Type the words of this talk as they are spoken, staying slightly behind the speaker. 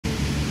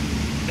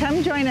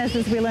Come join us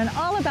as we learn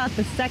all about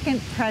the second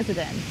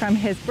president, from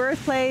his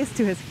birthplace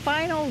to his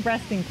final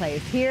resting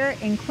place here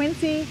in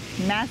Quincy,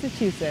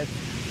 Massachusetts,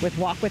 with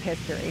Walk with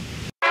History.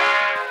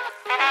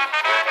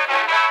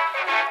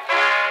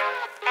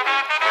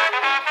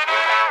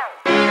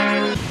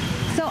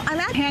 So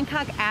I'm at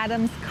Hancock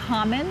Adams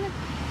Common,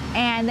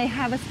 and they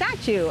have a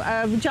statue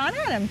of John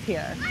Adams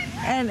here.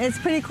 And it's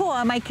pretty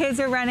cool. My kids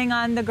are running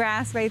on the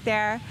grass right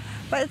there,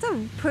 but it's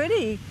a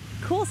pretty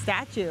cool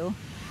statue.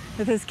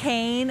 With his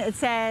cane, it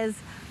says,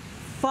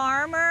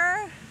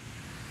 farmer,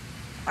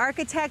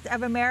 architect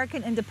of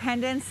American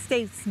independence,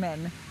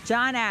 statesman,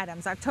 John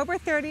Adams, October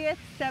 30th,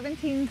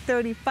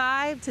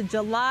 1735 to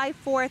July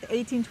 4th,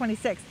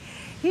 1826.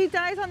 He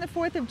dies on the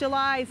 4th of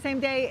July,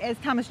 same day as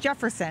Thomas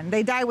Jefferson.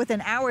 They die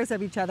within hours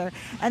of each other,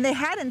 and they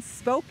hadn't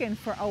spoken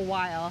for a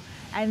while.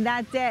 And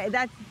that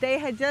they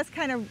had just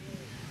kind of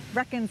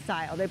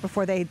reconciled right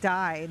before they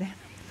died.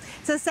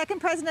 So, second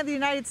president of the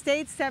United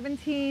States,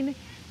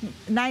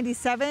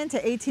 1797 to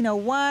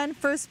 1801.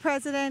 First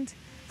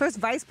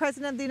vice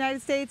president of the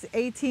United States,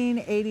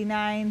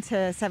 1889 to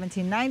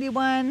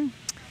 1791.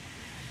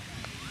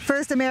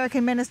 First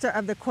American minister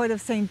of the Court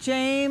of St.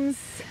 James.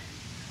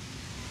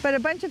 But a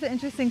bunch of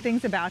interesting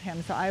things about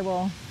him, so I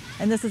will,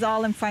 and this is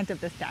all in front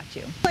of the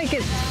statue. Like,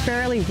 it's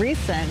fairly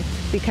recent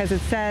because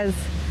it says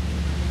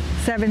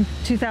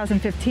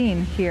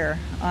 2015 here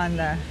on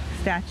the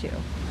statue.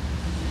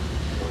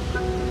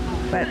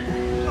 But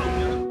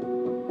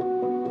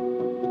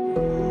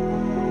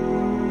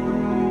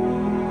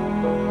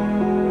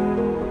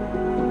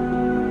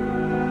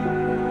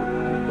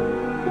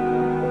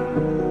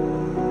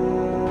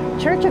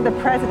Church of the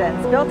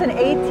Presidents, built in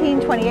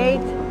 1828.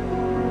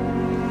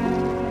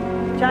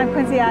 John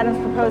Quincy Adams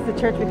proposed the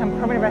church become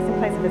permanent resting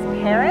place of his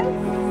parents.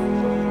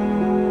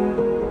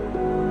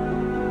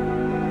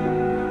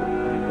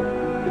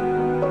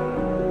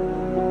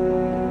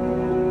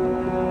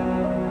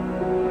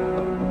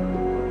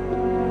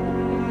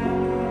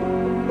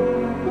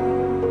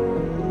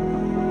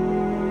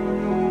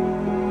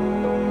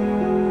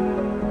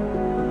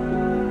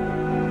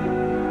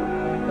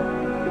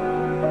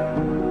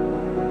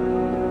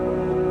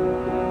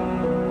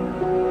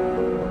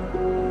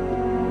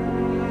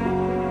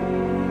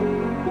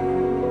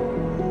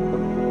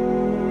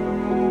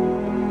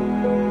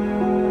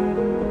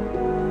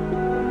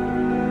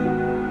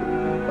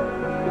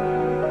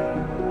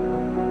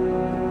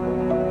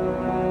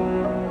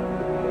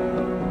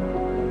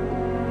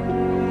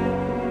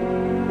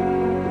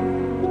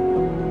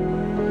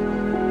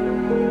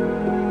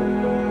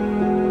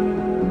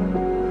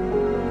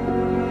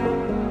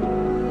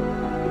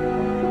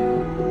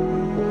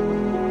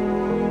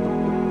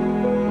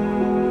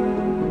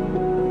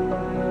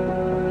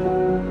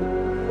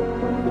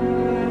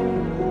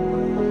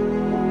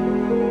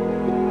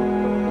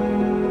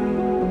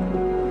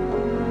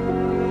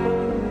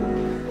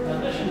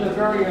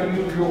 Very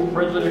unusual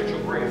presidential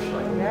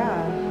gravesite.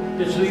 Yeah.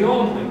 It's the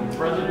only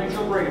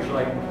presidential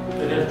gravesite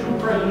that has two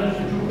presidents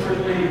and two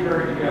first ladies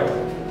buried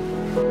together.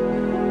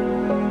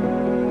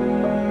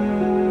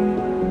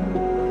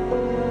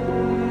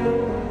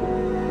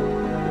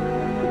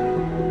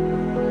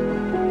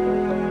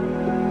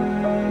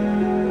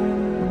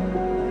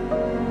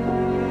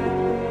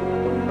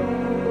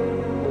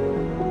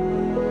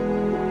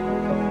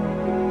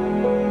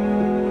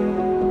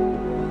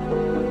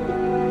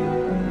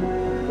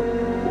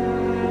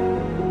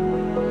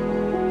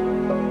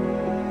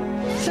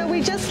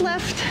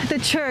 The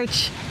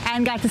church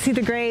and got to see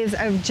the graves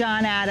of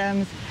John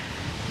Adams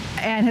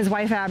and his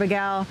wife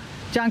Abigail,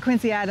 John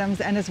Quincy Adams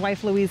and his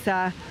wife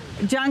Louisa.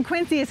 John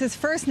Quincy is his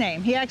first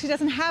name. He actually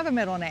doesn't have a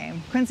middle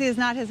name. Quincy is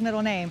not his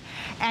middle name.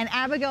 And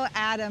Abigail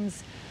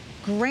Adams'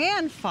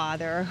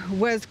 grandfather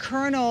was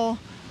Colonel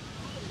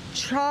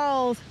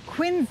Charles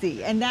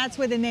Quincy, and that's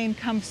where the name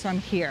comes from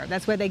here.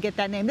 That's where they get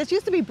that name. This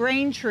used to be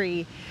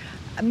Braintree,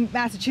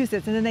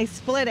 Massachusetts, and then they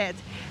split it.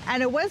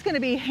 And it was going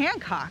to be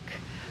Hancock,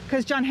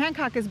 because John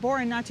Hancock is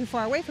born not too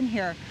far away from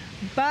here.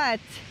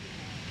 But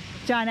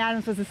John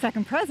Adams was the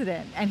second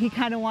president, and he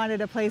kind of wanted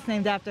a place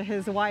named after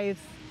his wife's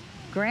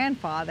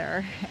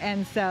grandfather,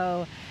 and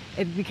so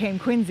it became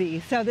Quincy.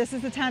 So this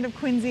is the town of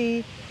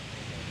Quincy.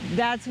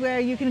 That's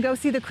where you can go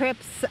see the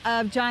crypts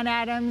of John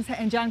Adams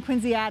and John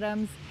Quincy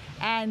Adams,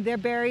 and they're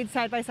buried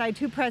side by side,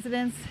 two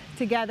presidents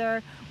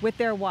together with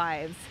their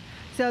wives.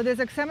 So there's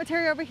a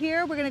cemetery over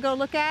here we're gonna go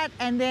look at,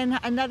 and then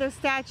another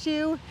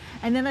statue,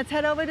 and then let's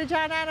head over to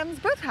John Adams'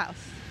 birth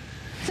house.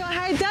 So I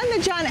had done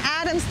the John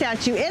Adams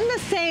statue in the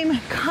same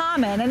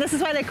common, and this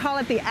is why they call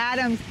it the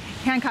Adams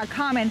Hancock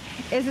Common,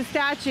 is a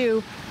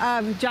statue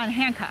of John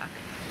Hancock.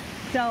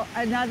 So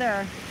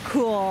another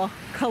cool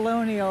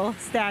colonial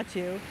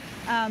statue.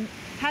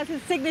 Has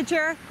his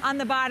signature on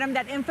the bottom,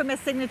 that infamous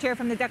signature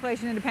from the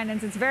Declaration of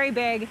Independence. It's very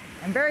big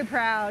and very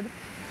proud.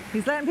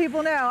 He's letting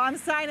people know, I'm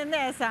signing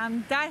this.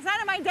 I'm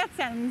signing my death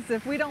sentence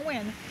if we don't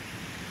win.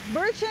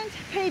 Merchant,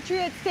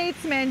 patriot,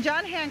 statesman,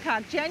 John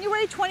Hancock,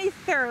 January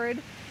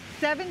 23rd,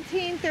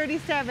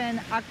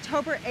 1737,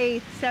 October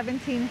 8th,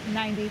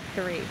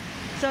 1793.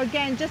 So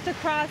again, just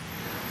across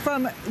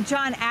from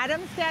John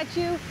Adams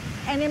statue,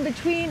 and in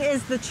between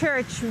is the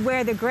church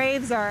where the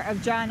graves are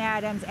of John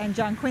Adams and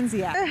John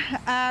Quincy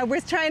Adams.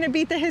 We're trying to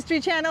beat the History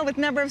Channel with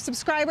number of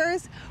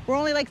subscribers. We're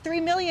only like 3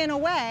 million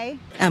away.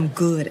 I'm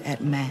good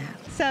at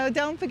math. So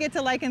don't forget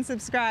to like and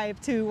subscribe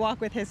to Walk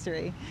with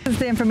History. This is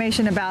the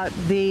information about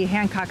the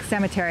Hancock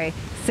Cemetery,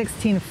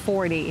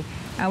 1640.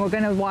 And we're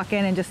going to walk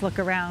in and just look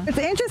around. What's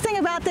interesting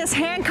about this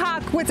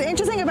Hancock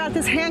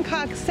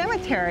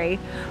Cemetery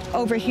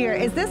over here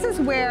is this is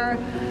where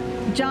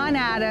John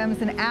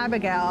Adams and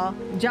Abigail,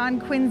 John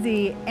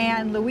Quincy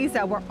and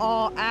Louisa were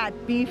all at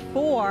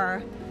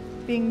before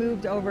being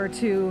moved over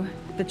to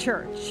the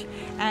church.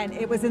 And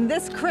it was in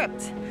this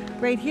crypt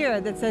right here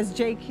that says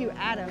J.Q.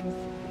 Adams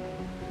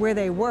where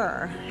they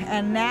were.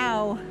 And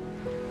now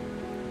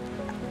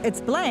it's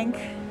blank,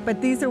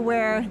 but these are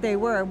where they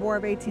were, War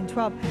of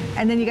 1812.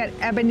 And then you got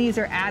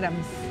Ebenezer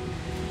Adams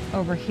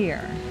over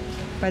here.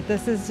 But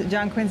this is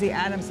John Quincy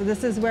Adams. So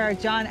this is where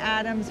John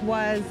Adams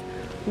was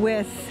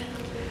with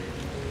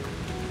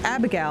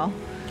Abigail,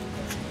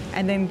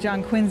 and then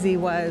John Quincy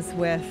was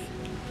with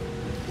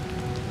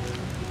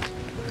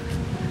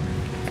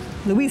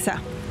Louisa.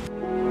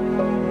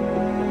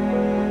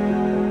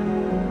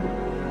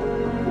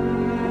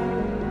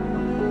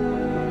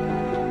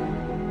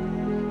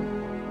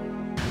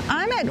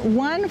 I'm at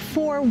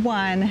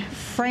 141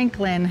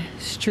 Franklin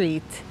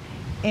Street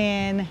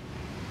in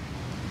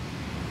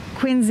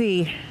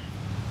Quincy,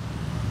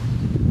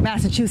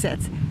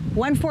 Massachusetts.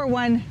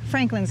 141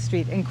 Franklin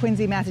Street in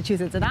Quincy,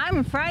 Massachusetts. And I'm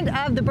in front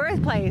of the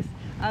birthplace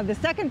of the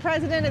second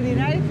president of the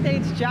United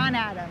States, John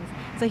Adams.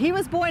 So he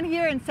was born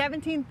here in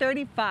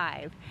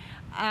 1735.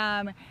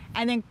 And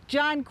then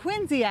John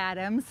Quincy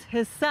Adams,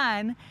 his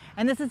son,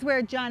 and this is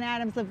where John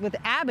Adams lived with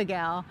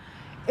Abigail,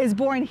 is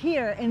born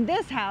here in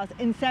this house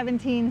in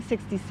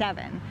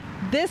 1767.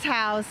 This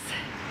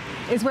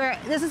is where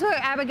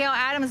Abigail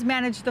Adams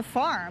managed the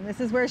farm. This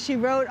is where she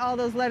wrote all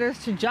those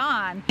letters to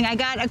John. I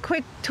got a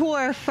quick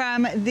tour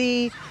from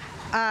the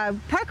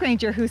park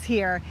ranger who's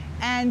here.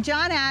 And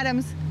John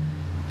Adams,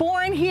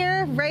 born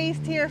here,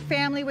 raised here,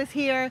 family was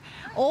here,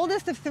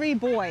 oldest of 3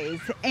 boys.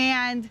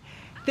 And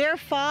their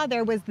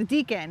father was the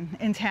deacon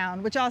in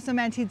town, which also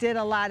meant he did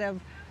a lot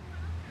of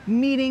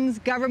meetings,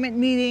 government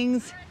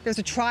meetings. There's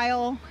a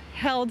trial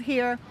held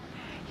here.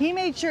 He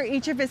made sure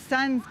each of his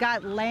sons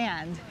got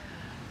land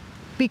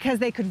because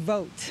they could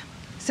vote.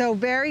 So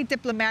very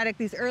diplomatic,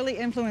 these early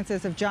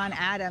influences of John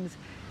Adams,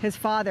 his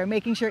father,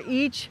 making sure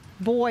each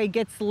boy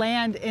gets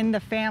land in the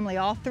family,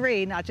 all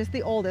 3, not just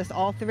the oldest,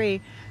 all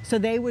 3, so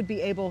they would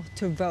be able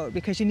to vote,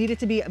 because you needed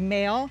to be a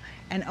male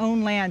and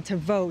own land to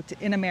vote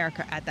in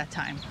America at that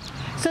time.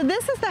 So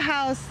this is the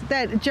house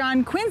that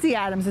John Quincy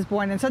Adams is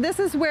born in. So this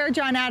is where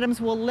John Adams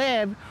will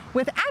live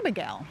with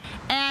Abigail.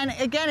 And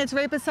again, it's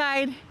right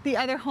beside the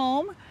other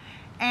home,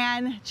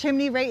 and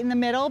chimney right in the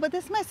middle, but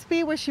this must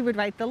be where she would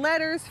write the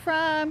letters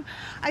from.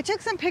 I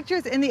took some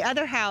pictures in the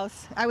other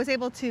house. I was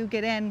able to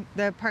get in,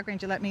 the park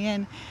ranger let me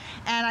in,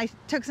 and I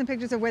took some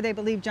pictures of where they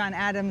believe John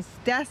Adams'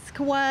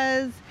 desk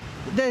was.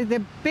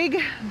 The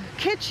big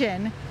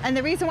kitchen, and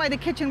the reason why the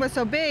kitchen was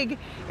so big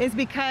is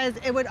because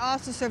it would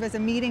also serve as a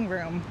meeting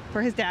room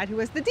for his dad, who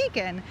was the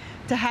deacon,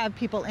 to have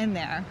people in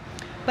there.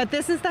 But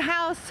this is the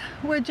house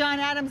where John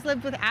Adams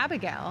lived with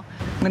Abigail.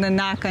 I'm gonna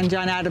knock on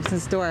John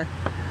Adams' door.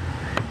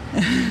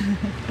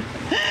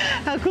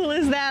 How cool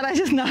is that? I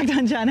just knocked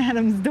on John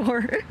Adams'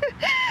 door.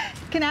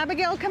 Can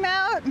Abigail come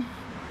out?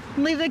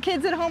 Leave the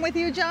kids at home with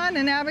you, John,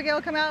 and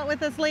Abigail come out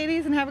with us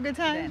ladies and have a good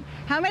time?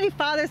 How many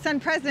father-son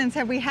presidents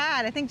have we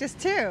had? I think just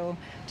 2.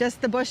 Just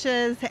the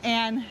Bushes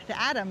and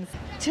the Adams.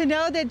 To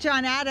know that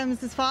John Adams,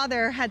 his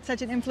father, had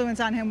such an influence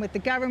on him with the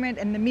government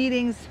and the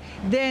meetings,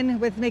 then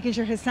with making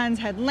sure his sons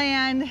had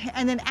land,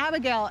 and then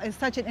Abigail is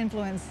such an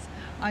influence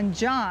on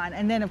John,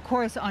 and then of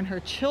course on her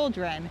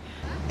children.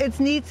 It's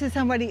neat to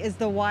somebody is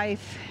the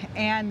wife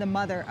and the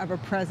mother of a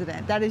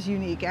president. That is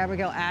unique.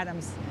 Abigail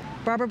Adams.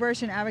 Barbara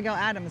Bush and Abigail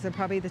Adams are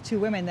probably the 2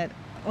 women that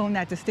own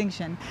that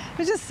distinction. It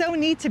was just so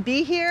neat to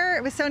be here.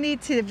 It was so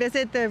neat to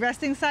visit the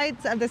resting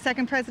sites of the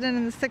 2nd president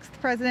and the 6th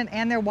president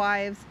and their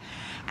wives.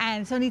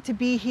 And so neat to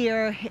be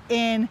here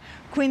in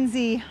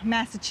Quincy,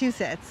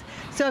 Massachusetts.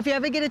 So if you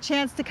ever get a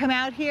chance to come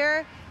out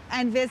here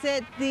and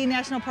visit the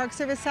National Park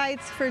Service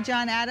sites for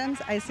John Adams,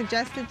 I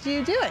suggest that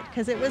you do it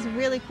because it was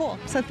really cool.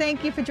 So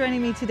thank you for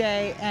joining me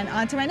today, and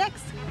on to my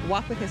next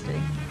Walk with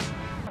History.